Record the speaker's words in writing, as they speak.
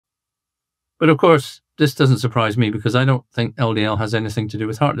But of course, this doesn't surprise me because I don't think LDL has anything to do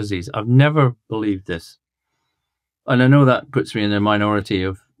with heart disease. I've never believed this. And I know that puts me in a minority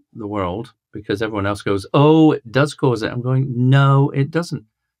of the world because everyone else goes, oh, it does cause it. I'm going, no, it doesn't.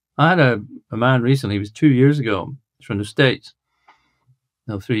 I had a man recently, it was 2 years ago, he's from the States.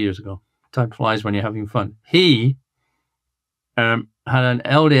 No, 3 years ago. Time flies when you're having fun. He had an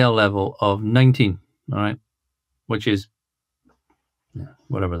LDL level of 19, all right, which is,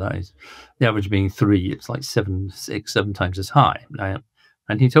 whatever that is. The average being 3, it's like 7 times as high.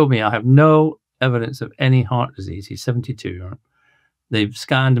 And he told me, I have no evidence of any heart disease. He's 72. Right? They've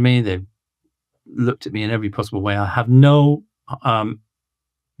scanned me. They've looked at me in every possible way. I have no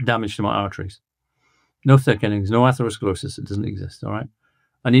damage to my arteries. No thickenings, no atherosclerosis. It doesn't exist, all right?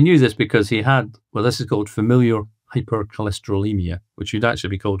 And he knew this because he had, well, this is called familial hypercholesterolemia, which should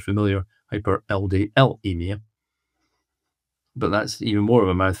actually be called familial hyper-LDLemia. But that's even more of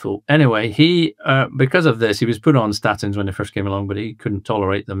a mouthful. Anyway, he, because of this, he was put on statins when they first came along, but he couldn't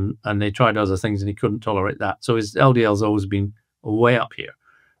tolerate them. And they tried other things and he couldn't tolerate that. So his LDL's always been way up here.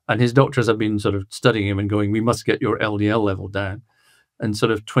 And his doctors have been sort of studying him and going, we must get your LDL level down. And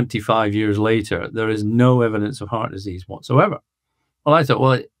sort of 25 years later, there is no evidence of heart disease whatsoever. Well, I thought,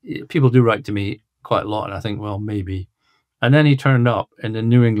 well, people do write to me quite a lot. And I think, well, maybe. And then he turned up in the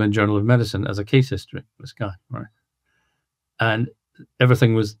New England Journal of Medicine as a case history, this guy, right? And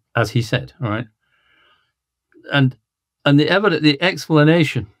everything was as he said, all right? And the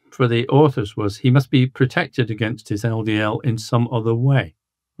explanation for the authors was he must be protected against his LDL in some other way,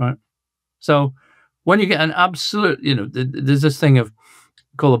 right? So when you get an absolute, there's this thing of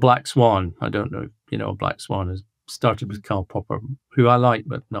called a black swan. I don't know if a black swan has started with Karl Popper, who I like,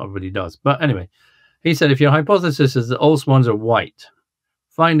 but not everybody does. But anyway, he said, if your hypothesis is that all swans are white,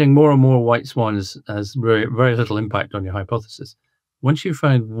 finding more and more white swans has very, very little impact on your hypothesis. Once you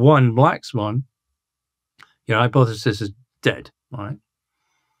find one black swan, your hypothesis is dead, all right?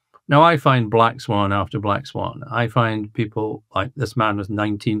 Now, I find black swan after black swan. I find people like this man with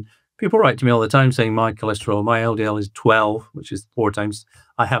 19. People write to me all the time saying my cholesterol, my LDL is 12, which is 4 times.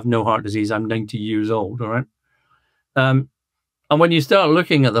 I have no heart disease. I'm 90 years old, all right? And when you start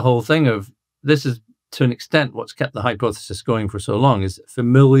looking at the whole thing of this is, to an extent, what's kept the hypothesis going for so long is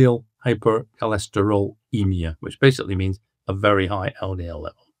familial hypercholesterolemia, which basically means a very high LDL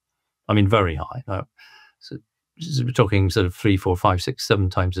level. I mean, very high. So we're talking sort of 3, 4, 5, 6, 7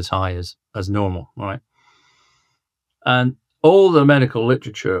 times as high as normal, right? And all the medical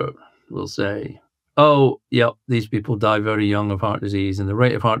literature will say, oh, yeah, these people die very young of heart disease, and the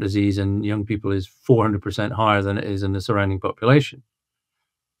rate of heart disease in young people is 400% higher than it is in the surrounding population.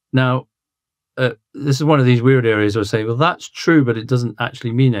 Now, this is one of these weird areas where I say, well, that's true, but it doesn't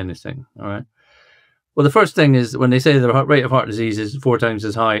actually mean anything, all right? Well, the first thing is when they say the rate of heart disease is 4 times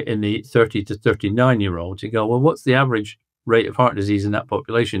as high in the 30 to 39-year-olds, you go, well, what's the average rate of heart disease in that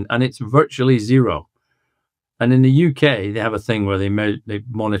population? And it's virtually 0. And in the UK, they have a thing where they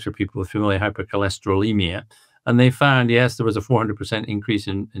monitor people with familial hypercholesterolemia, and they found, yes, there was a 400% increase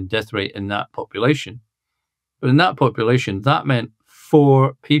in death rate in that population. But in that population, that meant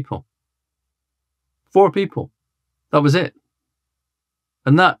 4 people. 4 people. That was it.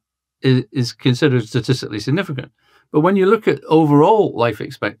 And that is considered statistically significant. But when you look at overall life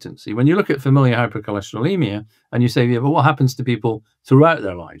expectancy, when you look at familial hypercholesterolemia, and you say, yeah, but what happens to people throughout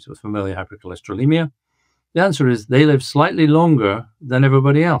their lives with familial hypercholesterolemia? The answer is they live slightly longer than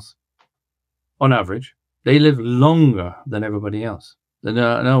everybody else. On average, they live longer than everybody else. And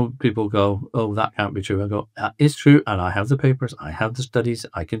I know people go, oh, that can't be true. I go, that is true. And I have the papers. I have the studies.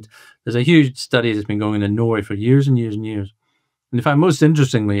 There's a huge study that's been going on in Norway for years and years and years. And in fact, most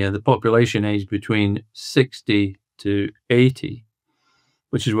interestingly, the population aged between 60 to 80,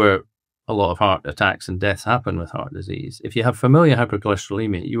 which is where a lot of heart attacks and deaths happen with heart disease. If you have familial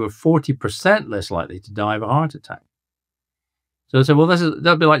hypercholesterolemia, you are 40% less likely to die of a heart attack. So I said, well,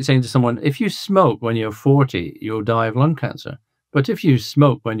 that'd be like saying to someone, if you smoke when you're 40, you'll die of lung cancer. But if you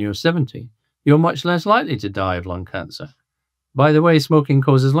smoke when you're 70, you're much less likely to die of lung cancer. By the way, smoking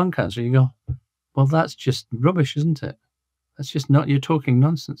causes lung cancer. You go, well, that's just rubbish, isn't it? That's just not, you're talking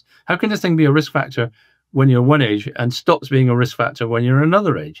nonsense. How can this thing be a risk factor when you're one age and stops being a risk factor when you're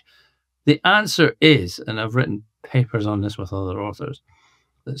another age? The answer is, and I've written papers on this with other authors,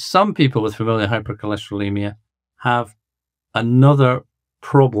 that some people with familial hypercholesterolemia have another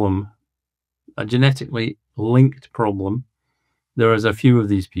problem, a genetically linked problem. There is a few of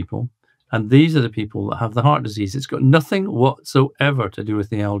these people, and these are the people that have the heart disease. It's got nothing whatsoever to do with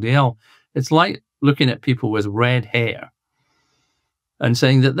the LDL. It's like looking at people with red hair and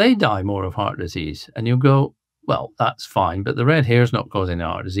saying that they die more of heart disease. And you'll go, well, that's fine, but the red hair is not causing the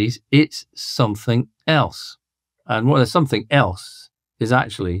heart disease. It's something else. And what is something else is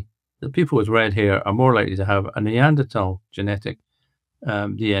actually that people with red hair are more likely to have a Neanderthal genetic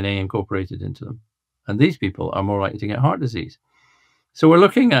DNA incorporated into them. And these people are more likely to get heart disease. So we're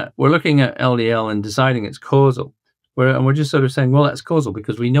looking at LDL and deciding it's causal. And we're just sort of saying, well, that's causal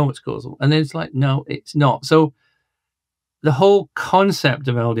because we know it's causal. And then it's like, no, it's not. So the whole concept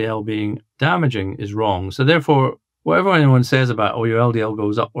of LDL being damaging is wrong. So therefore, whatever anyone says about, oh, your LDL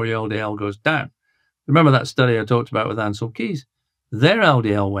goes up or your LDL goes down. Remember that study I talked about with Ansel Keys? Their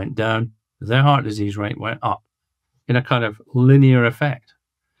LDL went down, their heart disease rate went up in a kind of linear effect.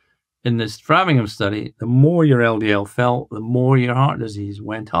 In this Framingham study, the more your LDL fell, the more your heart disease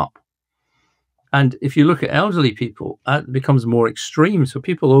went up. And if you look at elderly people, that becomes more extreme. So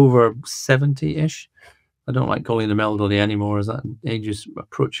people over 70-ish, I don't like calling them elderly anymore as that age is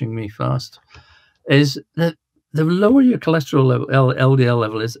approaching me fast, is that the lower your cholesterol level, LDL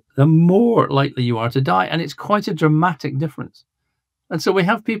level is, the more likely you are to die. And it's quite a dramatic difference. And so we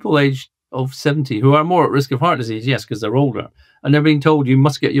have people aged of 70 who are more at risk of heart disease, yes, because they're older, and they're being told you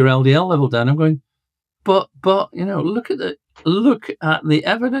must get your LDL level down. I'm going, but you know, look at the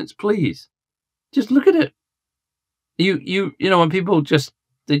evidence, please. Just look at it. You know, when people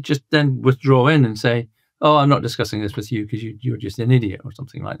they just then withdraw in and say, oh, I'm not discussing this with you because you're just an idiot or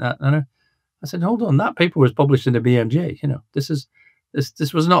something like that. And I said, hold on, that paper was published in the BMJ. You know, this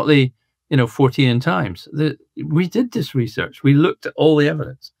was not the 14 Times. We did this research. We looked at all the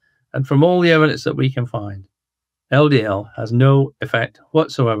evidence, and from all the evidence that we can find, LDL has no effect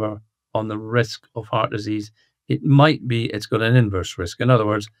whatsoever on the risk of heart disease. It's got an inverse risk. In other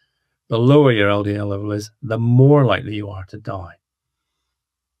words, the lower your LDL level is, the more likely you are to die.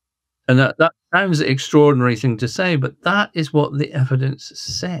 And that sounds an extraordinary thing to say, but that is what the evidence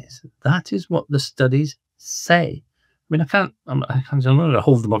says. That is what the studies say. I mean, I'm not going to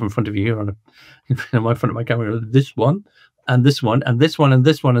hold them up in front of you here in front of my camera. This one, and this one, and this one, and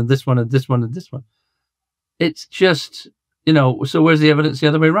this one, and this one, and this one, and this one. It's just, so where's the evidence the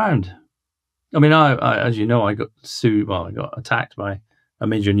other way around? I mean, I as you know, I got sued. Well, I got attacked by a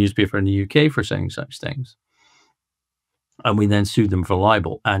major newspaper in the UK for saying such things. And we then sued them for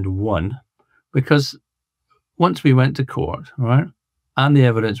libel and won, because once we went to court, right, and the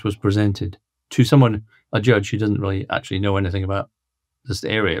evidence was presented to a judge who doesn't really actually know anything about this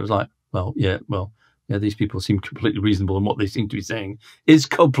area, it was like, yeah, these people seem completely reasonable, and what they seem to be saying is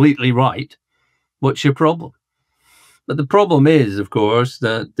completely right. What's your problem? But the problem is, of course,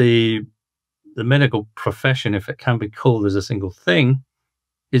 that the medical profession, if it can be called as a single thing,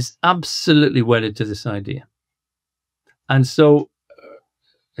 is absolutely wedded to this idea. And so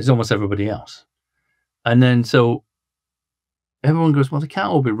is almost everybody else. And then so everyone goes, well, they can't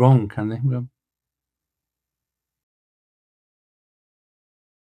all be wrong, can they? Well,